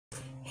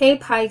Hey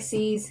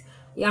Pisces,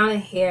 Yana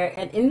here,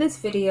 and in this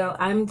video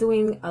I'm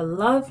doing a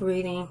love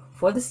reading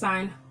for the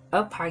sign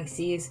of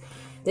Pisces.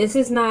 This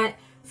is not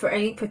for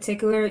any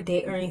particular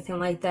date or anything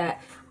like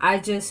that. I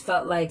just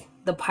felt like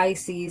the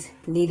Pisces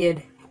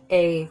needed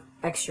a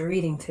extra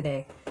reading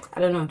today. I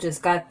don't know,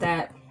 just got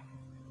that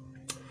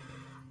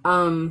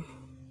I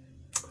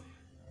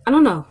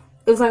don't know.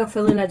 It was like a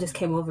feeling that just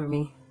came over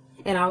me.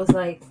 And I was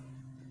like,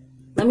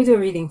 let me do a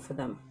reading for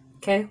them.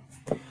 Okay?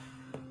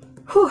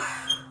 Whew.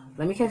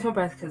 Let me catch my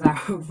breath because I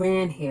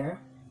ran here.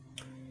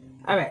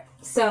 All right.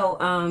 So,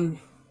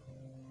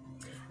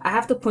 I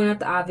have to point out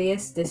the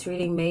obvious. This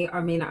reading may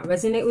or may not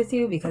resonate with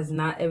you because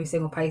not every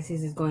single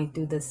Pisces is going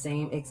through the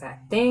same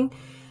exact thing.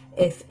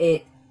 If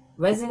it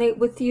resonates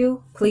with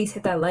you, please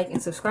hit that like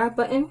and subscribe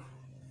button.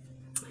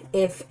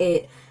 If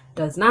it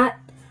does not,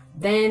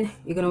 then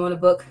you're going to want to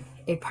book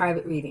a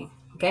private reading.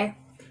 Okay?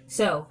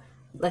 So,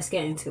 let's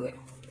get into it.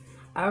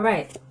 All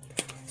right.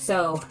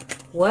 So,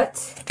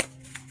 what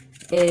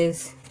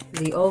is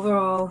the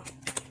overall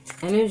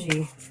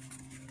energy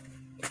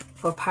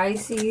for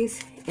Pisces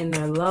in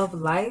their love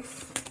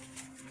life?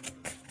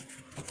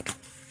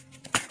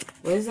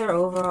 What is their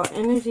overall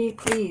energy?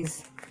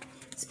 Please,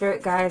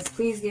 spirit guides,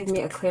 please give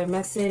me a clear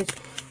message.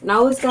 And I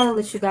always gotta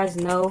let you guys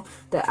know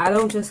that I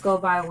don't just go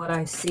by what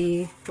I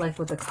see, like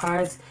with the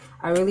cards.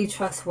 I really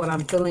trust what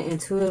I'm feeling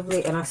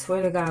intuitively, and I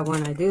swear to God,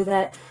 when I do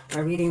that, my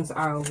readings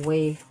are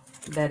way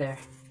better.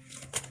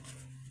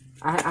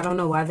 I don't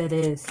know why that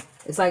is.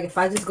 It's like if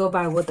I just go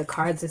by what the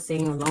cards are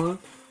saying alone,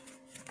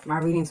 my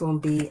readings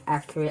won't be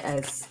accurate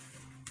as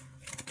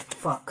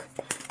fuck.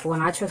 But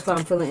when I trust what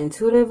I'm feeling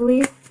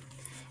intuitively,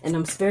 and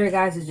them spirit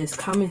guides are just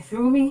coming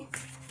through me,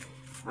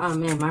 oh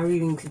man, my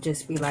reading could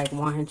just be like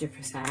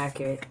 100%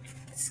 accurate.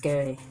 It's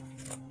scary.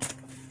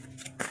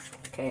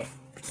 Okay,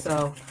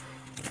 so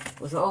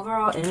what's the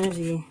overall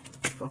energy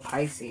for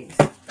Pisces?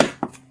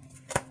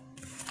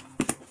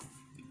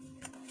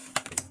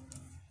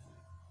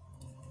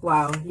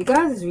 Wow, you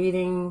guys'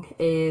 reading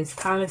is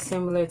kind of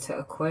similar to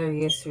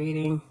Aquarius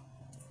reading.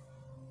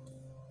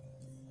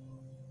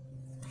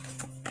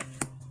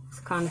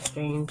 It's kind of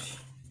strange.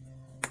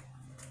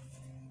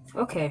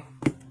 Okay,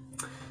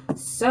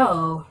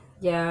 so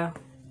yeah,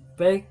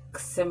 very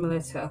similar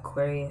to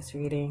Aquarius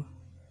reading.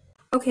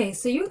 Okay,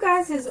 so you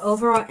guys'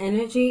 overall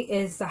energy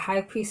is the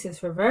High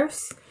Priestess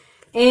reverse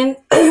and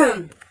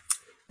the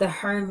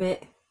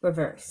Hermit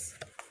reverse.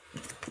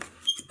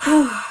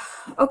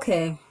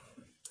 Okay,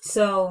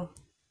 so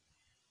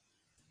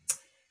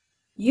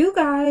you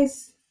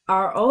guys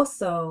are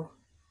also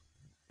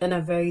in a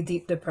very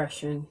deep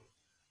depression.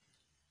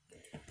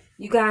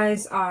 You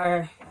guys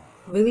are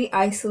really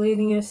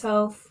isolating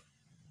yourself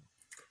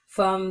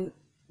from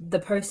the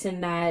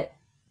person that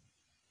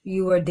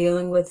you were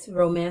dealing with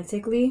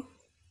romantically.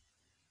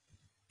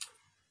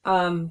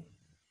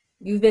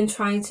 You've been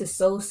trying to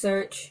soul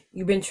search.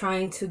 You've been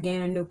trying to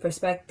gain a new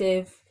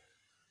perspective.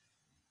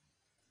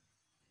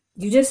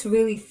 You just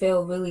really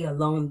feel really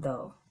alone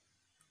though.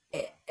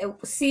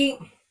 See,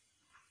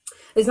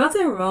 there's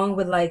nothing wrong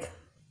with like,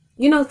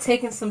 you know,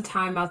 taking some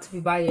time out to be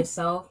by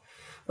yourself,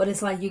 but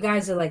it's like you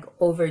guys are like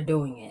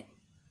overdoing it.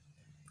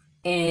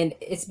 And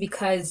it's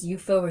because you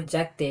feel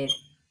rejected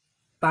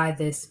by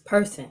this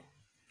person.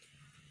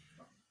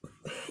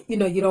 You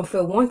know, you don't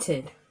feel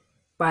wanted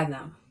by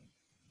them.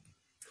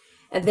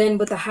 And then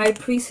with the High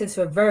Priestess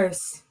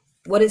reverse,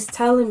 what it's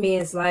telling me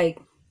is like,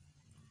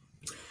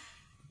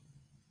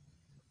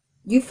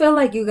 you feel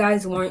like you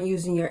guys weren't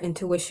using your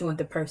intuition with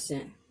the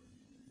person.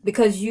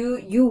 Because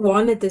you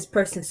wanted this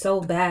person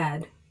so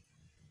bad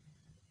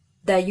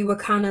that you were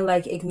kind of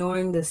like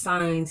ignoring the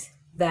signs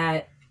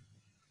that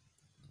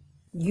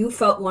you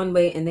felt one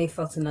way and they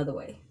felt another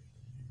way.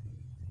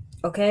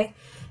 Okay?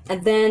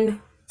 And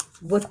then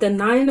with the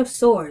Nine of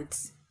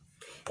Swords,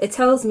 it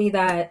tells me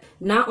that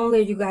not only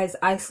are you guys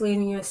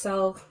isolating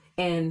yourself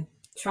and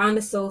trying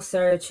to soul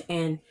search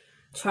and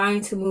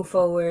trying to move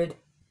forward.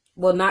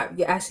 Well,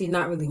 you're actually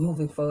not really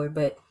moving forward,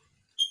 but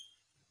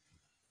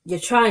you're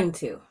trying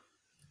to.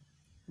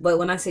 But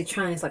when I say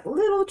trying, it's like a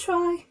little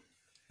try.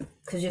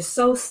 Because you're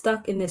so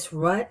stuck in this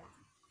rut.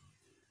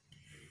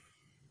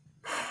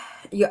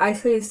 You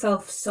isolate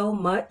yourself so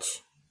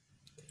much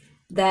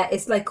that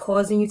it's like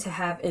causing you to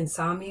have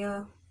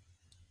insomnia.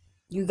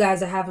 You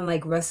guys are having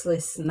like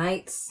restless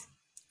nights.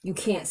 You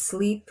can't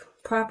sleep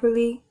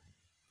properly.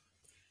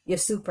 You're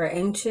super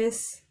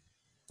anxious.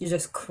 You're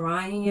just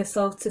crying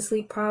yourself to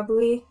sleep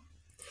properly.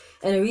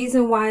 And the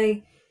reason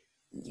why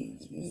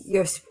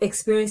you're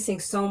experiencing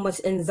so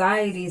much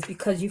anxiety is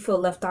because you feel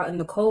left out in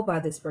the cold by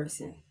this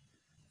person.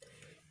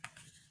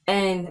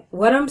 And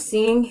what I'm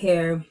seeing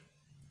here,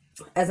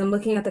 as I'm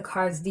looking at the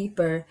cards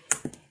deeper,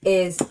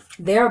 is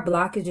there are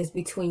blockages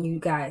between you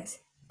guys.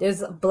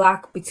 There's a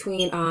block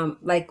between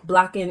like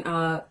blocking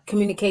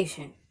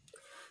communication.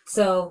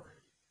 So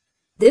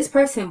this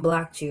person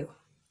blocked you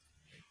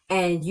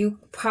and you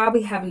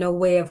probably have no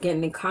way of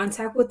getting in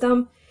contact with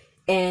them,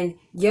 and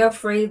you're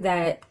afraid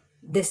that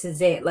this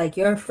is it. Like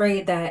you're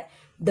afraid that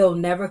they'll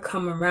never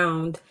come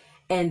around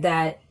and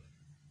that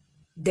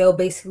they'll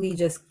basically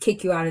just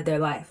kick you out of their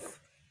life.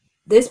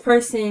 This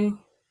person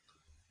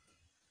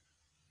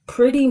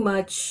pretty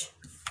much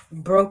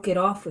broke it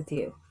off with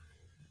you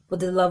with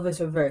the Lovers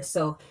reverse.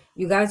 So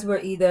you guys were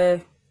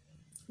either,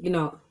 you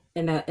know,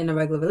 in a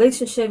regular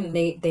relationship and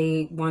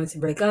they wanted to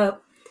break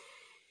up.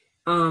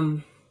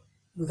 You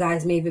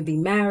guys may even be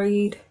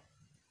married.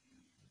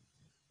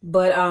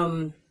 But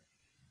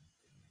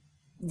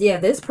yeah,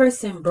 this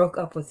person broke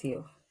up with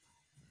you.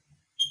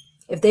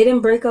 If they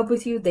didn't break up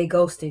with you, they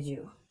ghosted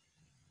you.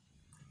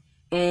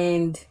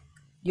 And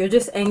you're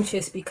just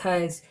anxious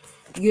because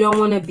you don't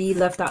want to be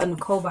left out in the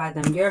cold by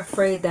them. You're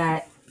afraid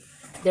that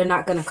they're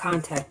not going to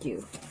contact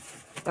you.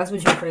 That's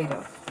what you're afraid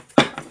of.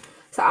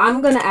 So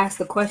I'm going to ask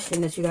the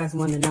question that you guys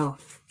want to know.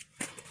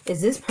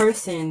 Is this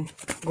person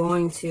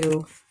going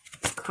to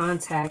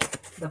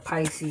contact the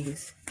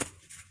Pisces?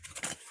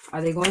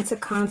 Are they going to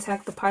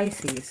contact the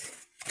Pisces?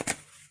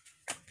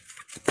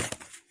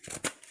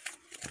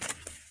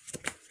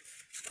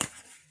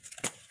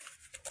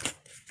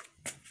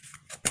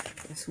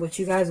 That's what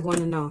you guys want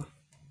to know.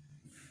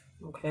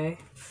 Okay.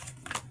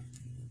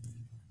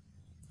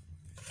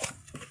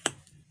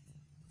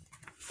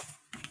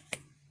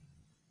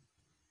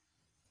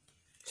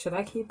 Should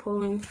I keep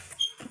pulling?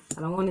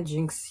 I don't want to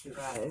jinx you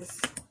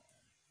guys.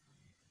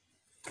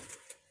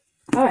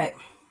 All right.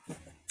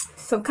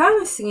 So I'm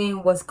kind of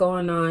seeing what's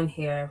going on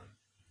here.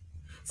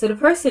 So the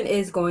person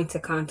is going to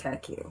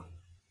contact you.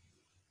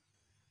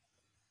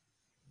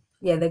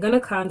 Yeah, they're going to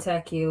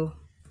contact you.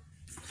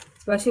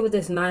 Especially with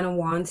this 9 of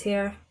Wands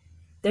here.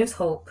 There's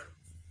hope.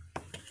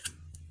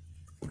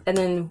 And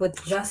then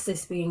with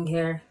Justice being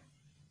here,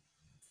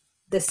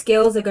 the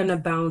scales are going to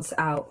bounce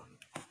out.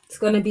 It's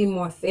going to be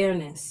more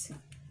fairness.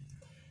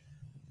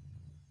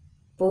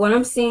 But what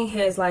I'm seeing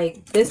here is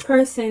like this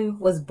person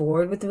was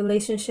bored with the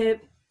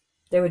relationship.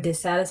 They were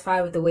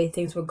dissatisfied with the way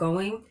things were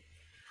going.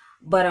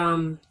 But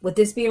with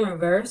this being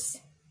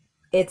reversed,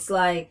 it's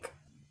like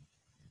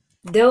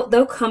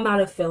they'll come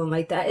out of feeling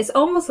like that. It's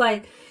almost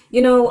like,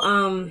 you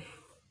know,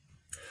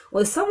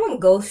 when someone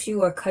ghosts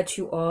you or cuts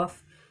you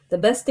off, the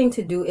best thing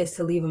to do is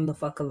to leave them the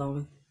fuck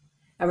alone.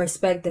 I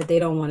respect that they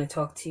don't want to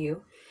talk to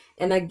you.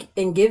 And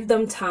give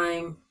them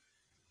time,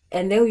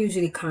 and they'll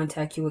usually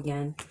contact you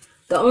again.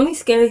 The only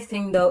scary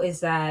thing, though,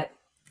 is that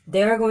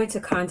they are going to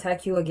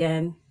contact you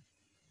again,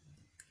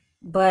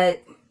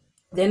 but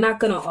they're not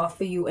going to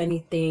offer you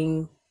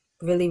anything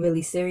really,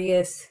 really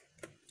serious.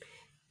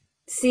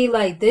 See,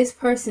 like, this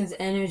person's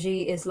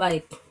energy is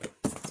like,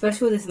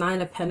 especially with this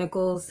 9 of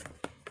Pentacles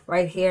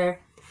right here,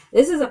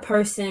 this is a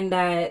person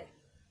that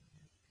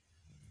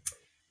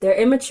they're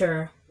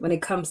immature when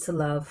it comes to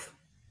love.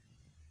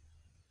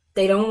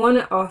 They don't want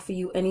to offer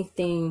you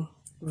anything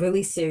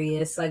really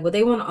serious. Like, what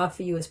they want to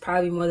offer you is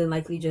probably more than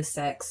likely just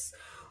sex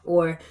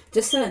or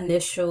just an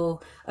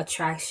initial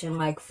attraction,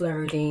 like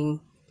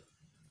flirting,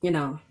 you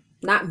know,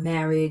 not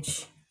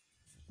marriage,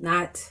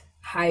 not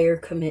higher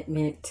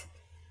commitment,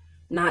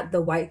 not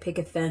the white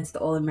picket fence, the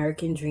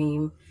all-American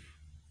dream.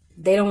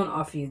 They don't want to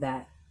offer you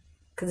that.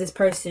 Because this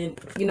person,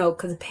 you know,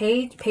 because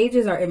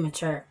pages are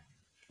immature.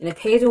 And a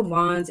Page of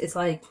Wands, it's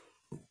like,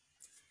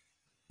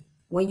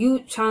 when you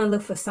trying to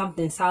look for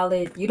something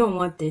solid, you don't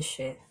want this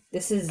shit.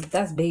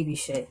 That's baby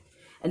shit.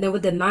 And then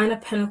with the 9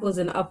 of Pentacles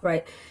and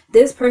upright,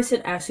 this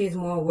person actually is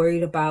more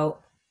worried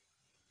about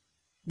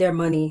their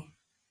money.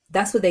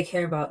 That's what they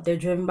care about. They're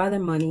driven by their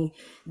money.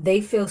 They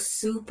feel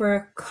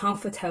super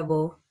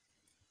comfortable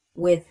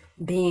with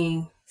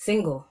being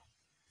single.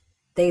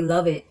 They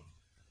love it.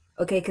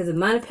 Okay, because the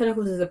 9 of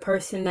Pentacles is a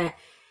person that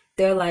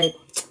they're like,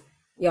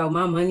 yo,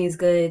 my money's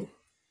good.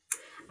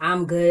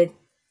 I'm good.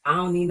 I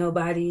don't need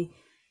nobody.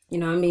 You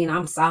know what I mean?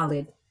 I'm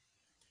solid.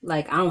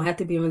 Like, I don't have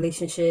to be in a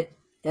relationship,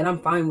 and I'm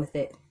fine with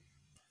it.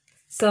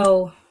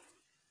 So,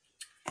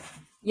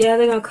 yeah,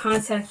 they're going to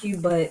contact you,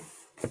 but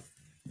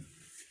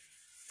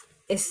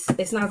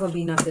it's not going to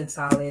be nothing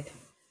solid.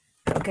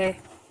 Okay?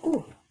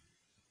 Ooh.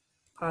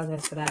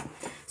 Apologize for that.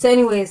 So,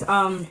 anyways,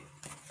 what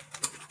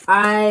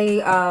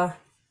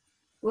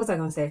was I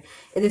going to say?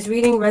 If this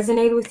reading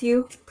resonated with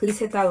you, please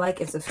hit that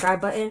like and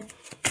subscribe button.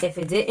 If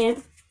it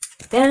didn't,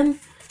 then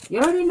you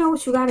already know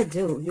what you got to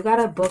do. You got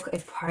to book a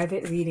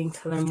private reading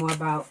to learn more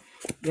about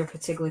your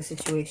particular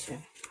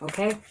situation.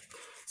 Okay?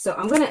 So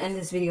I'm going to end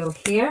this video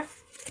here.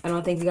 I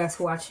want to thank you guys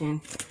for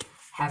watching.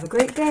 Have a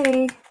great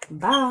day.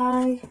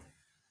 Bye.